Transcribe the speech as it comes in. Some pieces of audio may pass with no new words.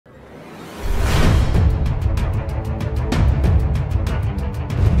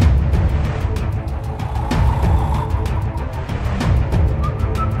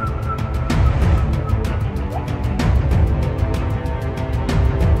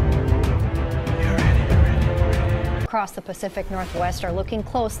across the Pacific Northwest are looking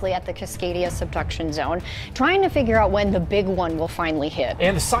closely at the Cascadia Subduction Zone, trying to figure out when the big one will finally hit.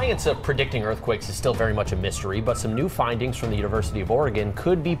 And the science of predicting earthquakes is still very much a mystery, but some new findings from the University of Oregon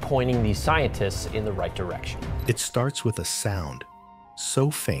could be pointing these scientists in the right direction. It starts with a sound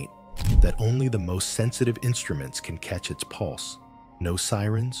so faint that only the most sensitive instruments can catch its pulse. No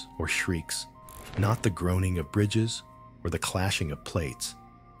sirens or shrieks, not the groaning of bridges or the clashing of plates,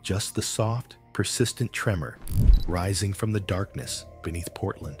 just the soft, persistent tremor rising from the darkness beneath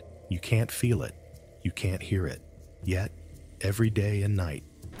Portland. You can't feel it, you can't hear it. Yet, every day and night,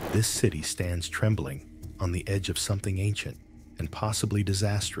 this city stands trembling on the edge of something ancient and possibly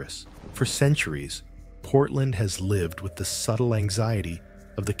disastrous. For centuries, Portland has lived with the subtle anxiety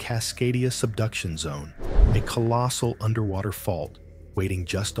of the Cascadia Subduction Zone, a colossal underwater fault waiting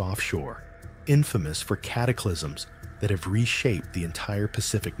just offshore, infamous for cataclysms that have reshaped the entire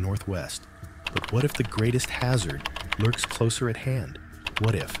Pacific Northwest. But what if the greatest hazard lurks closer at hand?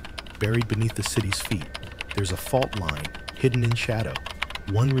 What if, buried beneath the city's feet, there's a fault line hidden in shadow,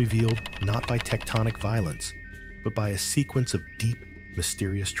 one revealed not by tectonic violence, but by a sequence of deep,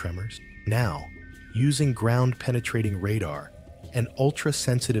 mysterious tremors? Now, using ground-penetrating radar and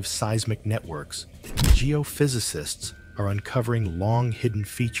ultra-sensitive seismic networks, geophysicists are uncovering long-hidden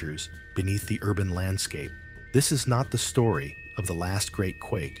features beneath the urban landscape. This is not the story of the last great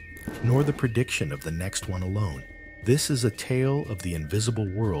quake, nor the prediction of the next one alone. This is a tale of the invisible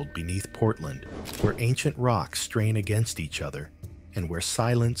world beneath Portland, where ancient rocks strain against each other, and where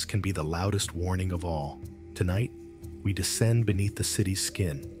silence can be the loudest warning of all. Tonight, we descend beneath the city's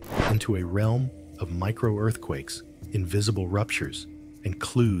skin, into a realm of microearthquakes, invisible ruptures, and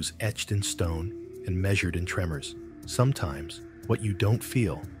clues etched in stone and measured in tremors. Sometimes, what you don't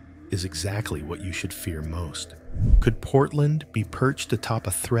feel is exactly what you should fear most. Could Portland be perched atop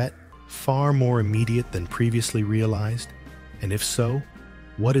a threat far more immediate than previously realized? And if so,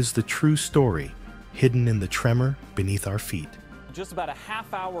 what is the true story hidden in the tremor beneath our feet? Just about a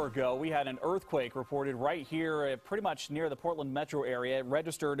half hour ago, we had an earthquake reported right here, pretty much near the Portland metro area. It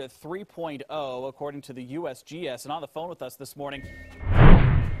registered at 3.0, according to the USGS. And on the phone with us this morning,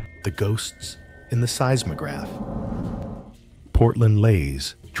 the ghosts in the seismograph. Portland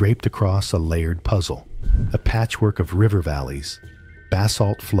lays draped across a layered puzzle, a patchwork of river valleys,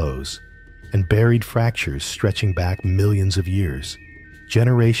 basalt flows, and buried fractures stretching back millions of years.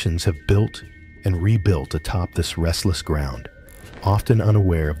 Generations have built and rebuilt atop this restless ground, often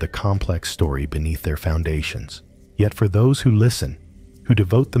unaware of the complex story beneath their foundations. Yet for those who listen, who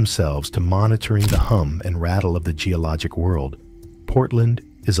devote themselves to monitoring the hum and rattle of the geologic world, Portland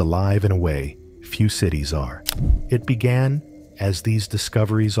is alive in a way few cities are. It began, as these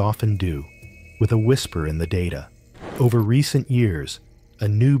discoveries often do, with a whisper in the data. Over recent years, a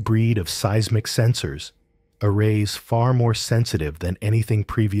new breed of seismic sensors, arrays far more sensitive than anything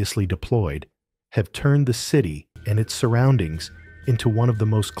previously deployed, have turned the city and its surroundings into one of the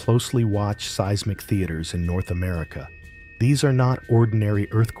most closely watched seismic theaters in North America. These are not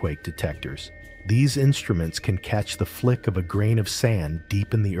ordinary earthquake detectors. These instruments can catch the flick of a grain of sand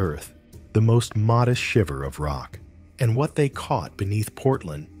deep in the earth, the most modest shiver of rock. And what they caught beneath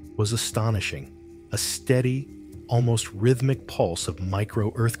Portland was astonishing. A steady, almost rhythmic pulse of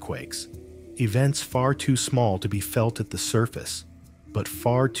micro-earthquakes. Events far too small to be felt at the surface, but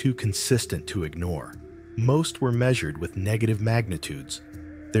far too consistent to ignore. Most were measured with negative magnitudes,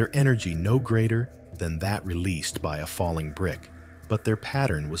 their energy no greater than that released by a falling brick. But their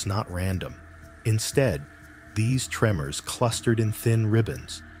pattern was not random. Instead, these tremors clustered in thin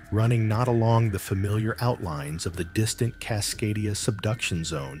ribbons, running not along the familiar outlines of the distant Cascadia Subduction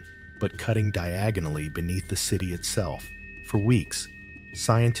Zone, but cutting diagonally beneath the city itself. For weeks,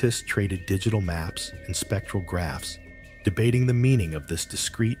 scientists traded digital maps and spectral graphs, debating the meaning of this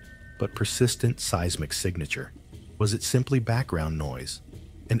discrete but persistent seismic signature. Was it simply background noise,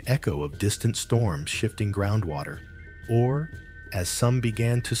 an echo of distant storms shifting groundwater? Or, as some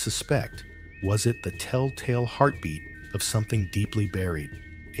began to suspect, was it the telltale heartbeat of something deeply buried?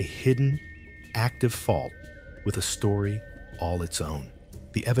 A hidden, active fault with a story all its own.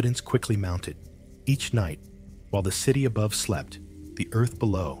 The evidence quickly mounted. Each night, while the city above slept, the earth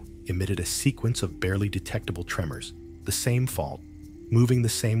below emitted a sequence of barely detectable tremors. The same fault, moving the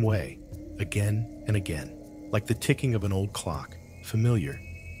same way, again and again, like the ticking of an old clock, familiar,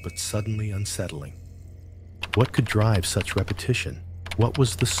 but suddenly unsettling. What could drive such repetition? What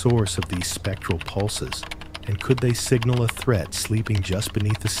was the source of these spectral pulses? And could they signal a threat sleeping just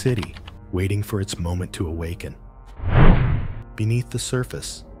beneath the city, waiting for its moment to awaken? Beneath the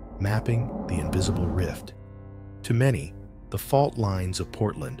surface, mapping the invisible rift. To many, the fault lines of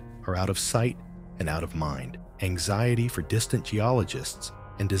Portland are out of sight and out of mind. anxiety for distant geologists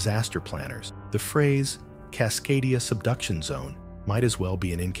and disaster planners. The phrase Cascadia Subduction Zone might as well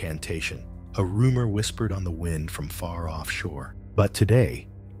be an incantation, a rumor whispered on the wind from far offshore. But today,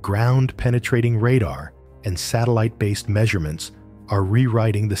 ground-penetrating radar and satellite-based measurements are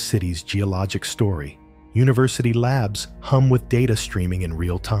rewriting the city's geologic story. University labs hum with data streaming in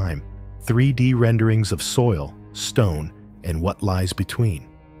real time, 3D renderings of soil, stone, and what lies between.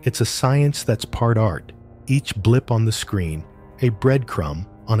 It's a science that's part art, each blip on the screen a breadcrumb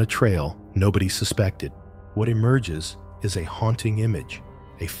on a trail nobody suspected. What emerges is a haunting image,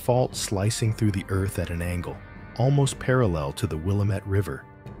 a fault slicing through the earth at an angle, almost parallel to the Willamette River,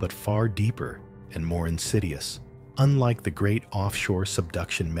 but far deeper and more insidious. Unlike the great offshore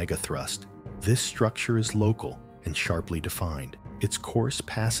subduction megathrust, this structure is local and sharply defined. Its course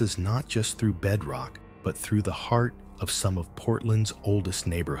passes not just through bedrock, but through the heart of some of Portland's oldest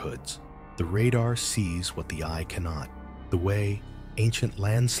neighborhoods. The radar sees what the eye cannot, the way ancient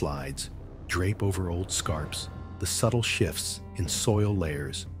landslides drape over old scarps, the subtle shifts in soil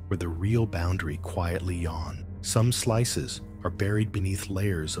layers where the real boundary quietly yawn. Some slices are buried beneath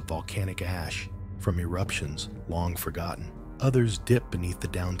layers of volcanic ash from eruptions long forgotten. Others dip beneath the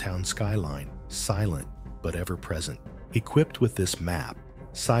downtown skyline, silent but ever-present. Equipped with this map,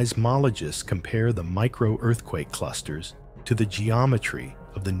 seismologists compare the micro-earthquake clusters to the geometry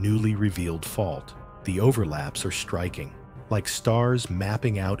of the newly revealed fault. The overlaps are striking. Like stars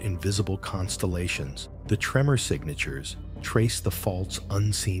mapping out invisible constellations, the tremor signatures trace the fault's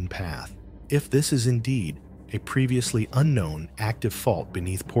unseen path. If this is indeed a previously unknown active fault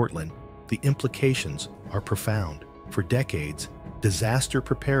beneath Portland, the implications are profound. For decades, disaster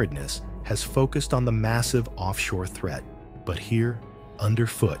preparedness has focused on the massive offshore threat. But here,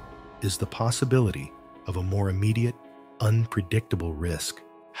 underfoot, is the possibility of a more immediate, unpredictable risk.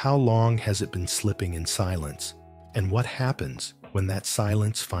 How long has it been slipping in silence? And what happens when that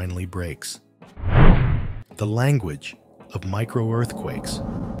silence finally breaks? The language of microearthquakes.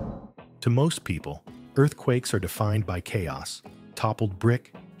 To most people, earthquakes are defined by chaos, toppled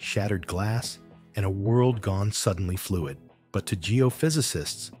brick, shattered glass, and a world gone suddenly fluid. But to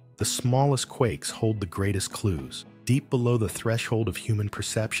geophysicists, the smallest quakes hold the greatest clues. Deep below the threshold of human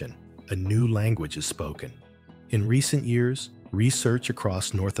perception, a new language is spoken. In recent years, research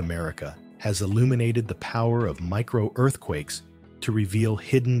across North America has illuminated the power of microearthquakes to reveal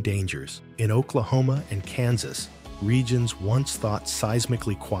hidden dangers. In Oklahoma and Kansas, regions once thought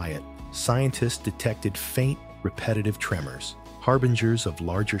seismically quiet, scientists detected faint, repetitive tremors, harbingers of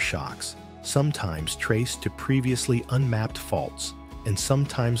larger shocks, sometimes traced to previously unmapped faults, and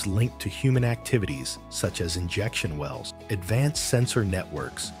sometimes linked to human activities such as injection wells. Advanced sensor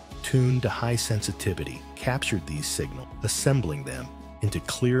networks, tuned to high sensitivity, captured these signals, assembling them into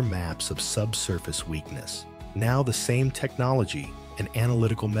clear maps of subsurface weakness. Now the same technology and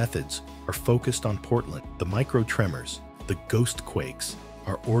analytical methods are focused on Portland. The microtremors, the ghost quakes,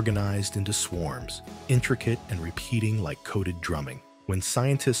 are organized into swarms, intricate and repeating like coded drumming. When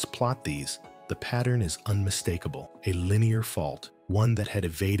scientists plot these, the pattern is unmistakable, a linear fault, one that had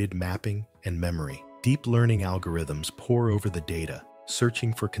evaded mapping and memory. Deep learning algorithms pore over the data,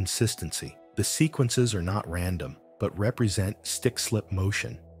 searching for consistency. The sequences are not random, but represent stick-slip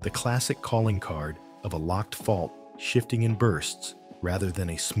motion, the classic calling card of a locked fault shifting in bursts rather than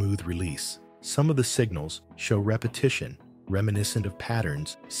a smooth release. Some of the signals show repetition, reminiscent of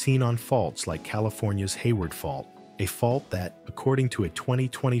patterns seen on faults like California's Hayward Fault, a fault that, according to a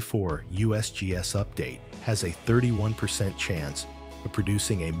 2024 USGS update, has a 31% chance of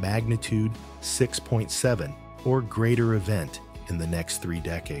producing a magnitude 6.7 or greater event in the next 3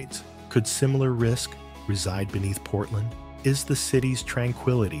 decades. Could similar risk reside beneath Portland? Is the city's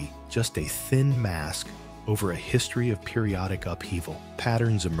tranquility just a thin mask over a history of periodic upheaval?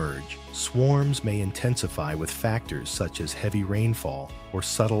 Patterns emerge. Swarms may intensify with factors such as heavy rainfall or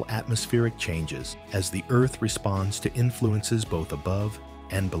subtle atmospheric changes as the Earth responds to influences both above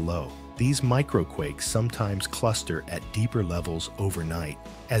and below. These microquakes sometimes cluster at deeper levels overnight,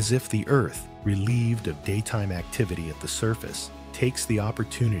 as if the Earth, relieved of daytime activity at the surface, takes the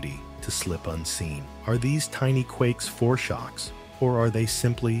opportunity to slip unseen. Are these tiny quakes foreshocks, or are they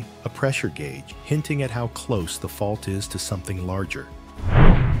simply a pressure gauge, hinting at how close the fault is to something larger?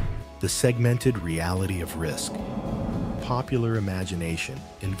 The segmented reality of risk. Popular imagination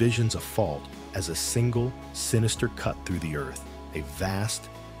envisions a fault as a single, sinister cut through the Earth, a vast,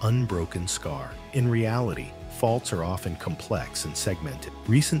 unbroken scar. In reality, faults are often complex and segmented.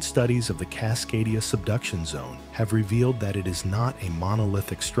 Recent studies of the Cascadia Subduction Zone have revealed that it is not a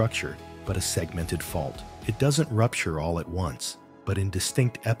monolithic structure, but a segmented fault. It doesn't rupture all at once, but in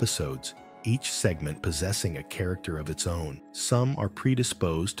distinct episodes, each segment possessing a character of its own. Some are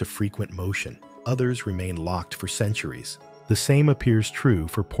predisposed to frequent motion, others remain locked for centuries. The same appears true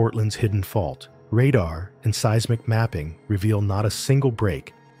for Portland's hidden fault. Radar and seismic mapping reveal not a single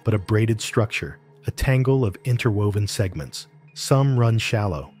break, but a braided structure, a tangle of interwoven segments. Some run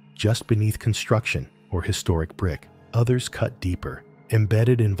shallow, just beneath construction or historic brick. Others cut deeper,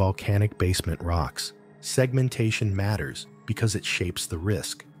 embedded in volcanic basement rocks. Segmentation matters because it shapes the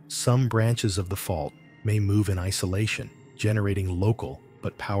risk. Some branches of the fault may move in isolation, generating local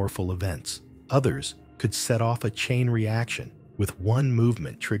but powerful events. Others could set off a chain reaction, with one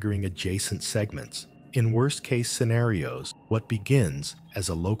movement triggering adjacent segments. In worst-case scenarios, what begins as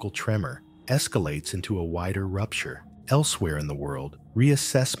a local tremor escalates into a wider rupture. Elsewhere in the world,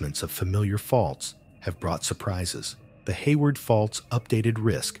 reassessments of familiar faults have brought surprises. The Hayward Fault's updated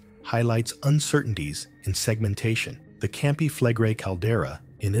risk highlights uncertainties in segmentation. The Campi Flegrei caldera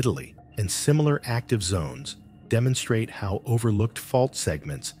in Italy and similar active zones demonstrate how overlooked fault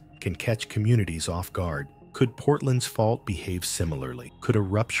segments can catch communities off guard. Could Portland's fault behave similarly? Could a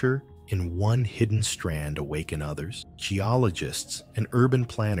rupture in one hidden strand awaken others? Geologists and urban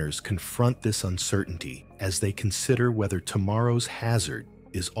planners confront this uncertainty as they consider whether tomorrow's hazard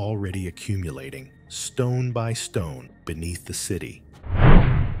is already accumulating, stone by stone, beneath the city.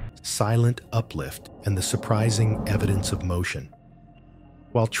 Silent uplift and the surprising evidence of motion.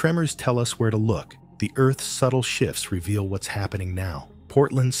 While tremors tell us where to look, the Earth's subtle shifts reveal what's happening now.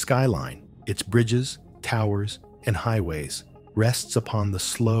 Portland's skyline, its bridges, towers, and highways, rests upon the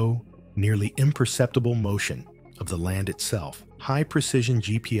slow, nearly imperceptible motion of the land itself. High-precision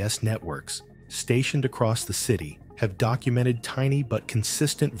GPS networks stationed across the city have documented tiny but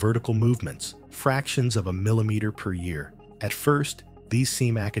consistent vertical movements, fractions of a millimeter per year. At first, these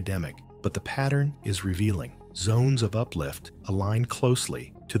seem academic, but the pattern is revealing. Zones of uplift align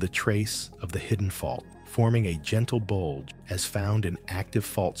closely to the trace of the hidden fault, forming a gentle bulge as found in active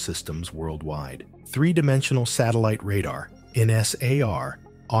fault systems worldwide. Three-dimensional satellite radar, NSAR,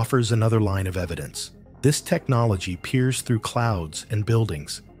 offers another line of evidence. This technology peers through clouds and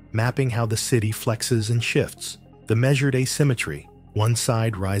buildings, mapping how the city flexes and shifts. The measured asymmetry, one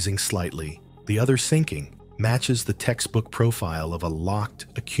side rising slightly, the other sinking, matches the textbook profile of a locked,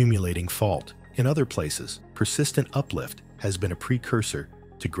 accumulating fault. In other places, persistent uplift has been a precursor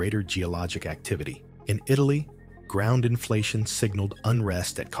to greater geologic activity. In Italy, ground inflation signaled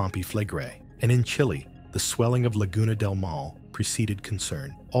unrest at Campi Flegrei, and in Chile, the swelling of Laguna del Mal preceded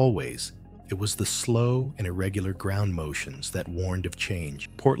concern. Always, it was the slow and irregular ground motions that warned of change.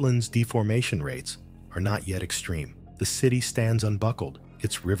 Portland's deformation rates are not yet extreme. The city stands unbuckled,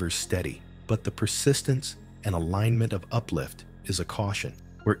 its rivers steady, but the persistence and alignment of uplift is a caution.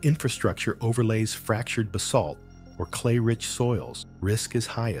 Where infrastructure overlays fractured basalt or clay-rich soils, risk is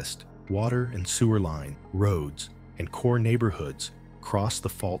highest. Water and sewer line, roads, and core neighborhoods cross the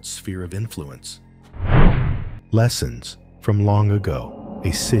fault's sphere of influence. Lessons from long ago,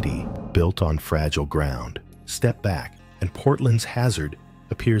 a city built on fragile ground. Step back, and Portland's hazard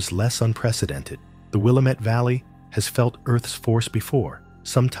appears less unprecedented. The Willamette Valley has felt Earth's force before,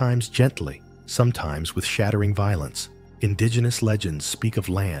 sometimes gently, sometimes with shattering violence. Indigenous legends speak of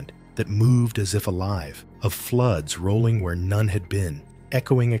land that moved as if alive, of floods rolling where none had been,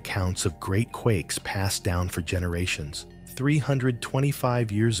 echoing accounts of great quakes passed down for generations.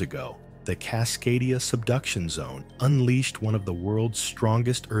 325 years ago, the Cascadia Subduction Zone unleashed one of the world's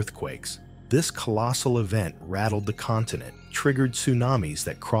strongest earthquakes. This colossal event rattled the continent, triggered tsunamis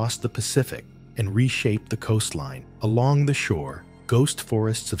that crossed the Pacific, and reshaped the coastline. Along the shore, ghost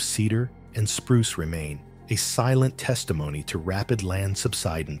forests of cedar and spruce remain, a silent testimony to rapid land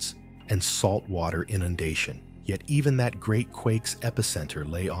subsidence and saltwater inundation. Yet even that great quake's epicenter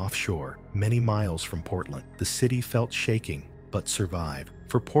lay offshore, many miles from Portland. The city felt shaking, but survived.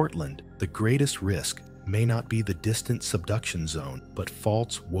 For Portland, the greatest risk may not be the distant subduction zone, but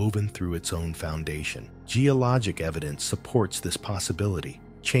faults woven through its own foundation. Geologic evidence supports this possibility.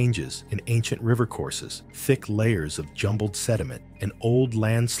 Changes in ancient river courses, thick layers of jumbled sediment, and old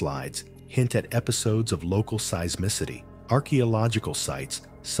landslides hint at episodes of local seismicity. Archaeological sites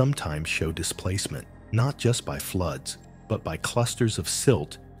sometimes show displacement, not just by floods, but by clusters of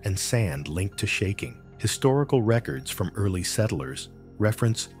silt and sand linked to shaking. Historical records from early settlers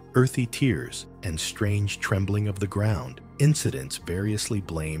reference earthy tears and strange trembling of the ground, incidents variously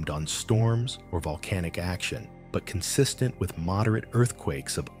blamed on storms or volcanic action, but consistent with moderate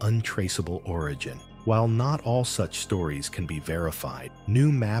earthquakes of untraceable origin. While not all such stories can be verified,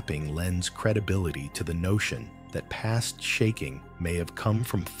 new mapping lends credibility to the notion that past shaking may have come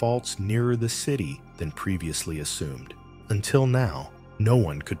from faults nearer the city than previously assumed. Until now, no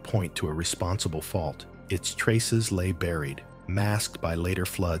one could point to a responsible fault. Its traces lay buried, masked by later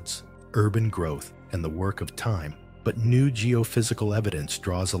floods, urban growth, and the work of time. But new geophysical evidence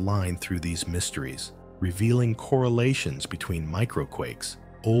draws a line through these mysteries, revealing correlations between microquakes,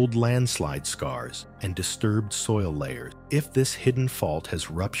 old landslide scars, and disturbed soil layers. If this hidden fault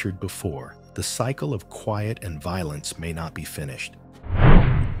has ruptured before, the cycle of quiet and violence may not be finished.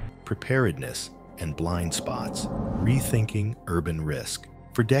 Preparedness and Blindspots, rethinking urban risk.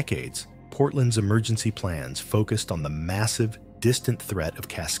 For decades, Portland's emergency plans focused on the massive, distant threat of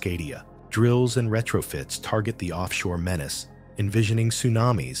Cascadia. Drills and retrofits target the offshore menace, envisioning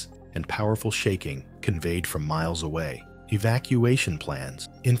tsunamis and powerful shaking conveyed from miles away. Evacuation plans,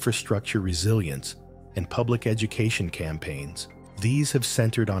 infrastructure resilience, and public education campaigns, these have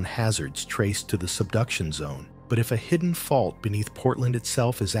centered on hazards traced to the subduction zone. But if a hidden fault beneath Portland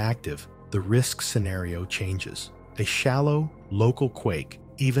itself is active, the risk scenario changes. A shallow, local quake,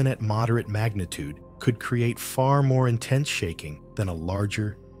 even at moderate magnitude, could create far more intense shaking than a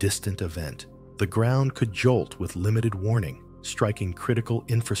larger, distant event. The ground could jolt with limited warning, striking critical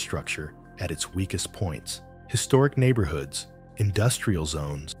infrastructure at its weakest points. Historic neighborhoods, industrial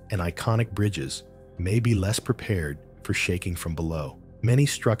zones, and iconic bridges may be less prepared for shaking from below. Many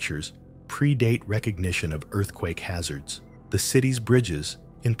structures predate recognition of earthquake hazards. The city's bridges,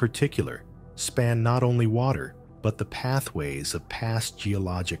 in particular, span not only water, but the pathways of past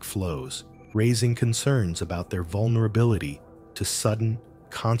geologic flows, raising concerns about their vulnerability to sudden,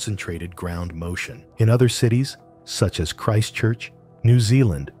 concentrated ground motion. In other cities, such as Christchurch, New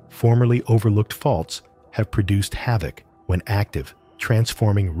Zealand, formerly overlooked faults have produced havoc when active,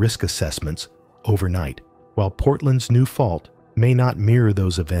 transforming risk assessments overnight. While Portland's new fault may not mirror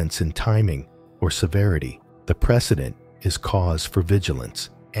those events in timing or severity, the precedent is cause for vigilance.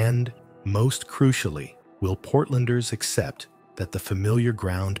 And, most crucially, will Portlanders accept that the familiar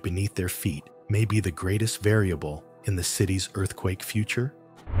ground beneath their feet may be the greatest variable in the city's earthquake future?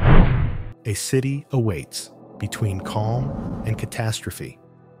 A city awaits between calm and catastrophe.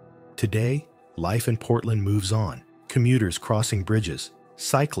 Today, life in Portland moves on. Commuters crossing bridges,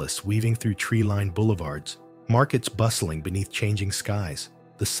 cyclists weaving through tree-lined boulevards, markets bustling beneath changing skies.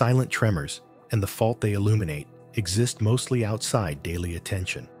 The silent tremors and the fault they illuminate exist mostly outside daily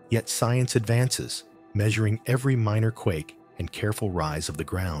attention. Yet science advances, measuring every minor quake and careful rise of the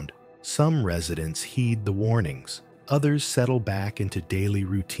ground. Some residents heed the warnings. Others settle back into daily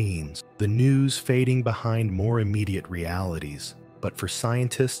routines, the news fading behind more immediate realities. But for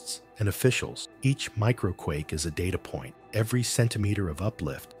scientists and officials, each microquake is a data point, every centimeter of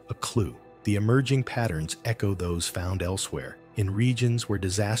uplift a clue. The emerging patterns echo those found elsewhere, in regions where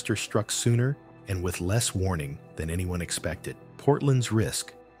disaster struck sooner and with less warning than anyone expected. Portland's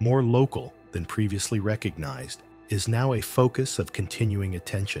risk, more local than previously recognized, is now a focus of continuing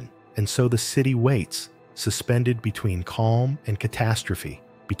attention. And so the city waits, suspended between calm and catastrophe,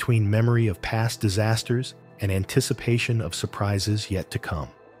 between memory of past disasters and anticipation of surprises yet to come.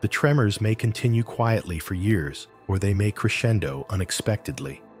 The tremors may continue quietly for years, or they may crescendo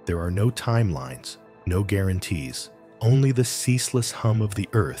unexpectedly. There are no timelines, no guarantees, only the ceaseless hum of the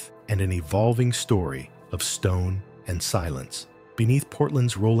earth and an evolving story of stone and silence. Beneath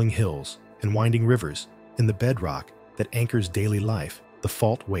Portland's rolling hills and winding rivers, in the bedrock that anchors daily life, the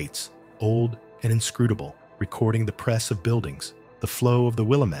fault waits, old and inscrutable, recording the press of buildings, the flow of the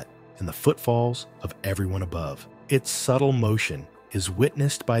Willamette, and the footfalls of everyone above. Its subtle motion is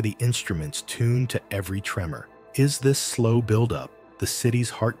witnessed by the instruments tuned to every tremor. Is this slow buildup, the city's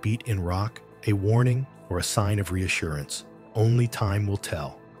heartbeat in rock, a warning or a sign of reassurance? Only time will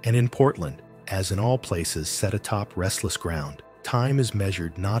tell. And in Portland, as in all places set atop restless ground, time is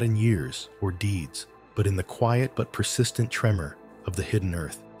measured not in years or deeds, but in the quiet but persistent tremor of the hidden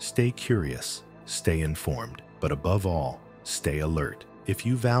earth. Stay curious, stay informed, but above all, stay alert. If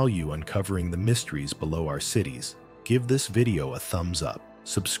you value uncovering the mysteries below our cities, give this video a thumbs up.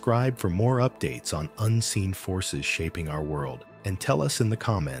 Subscribe for more updates on unseen forces shaping our world. And tell us in the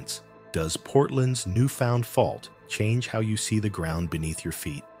comments, does Portland's newfound fault change how you see the ground beneath your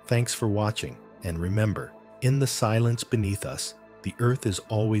feet? Thanks for watching, and remember, in the silence beneath us, the earth is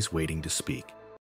always waiting to speak.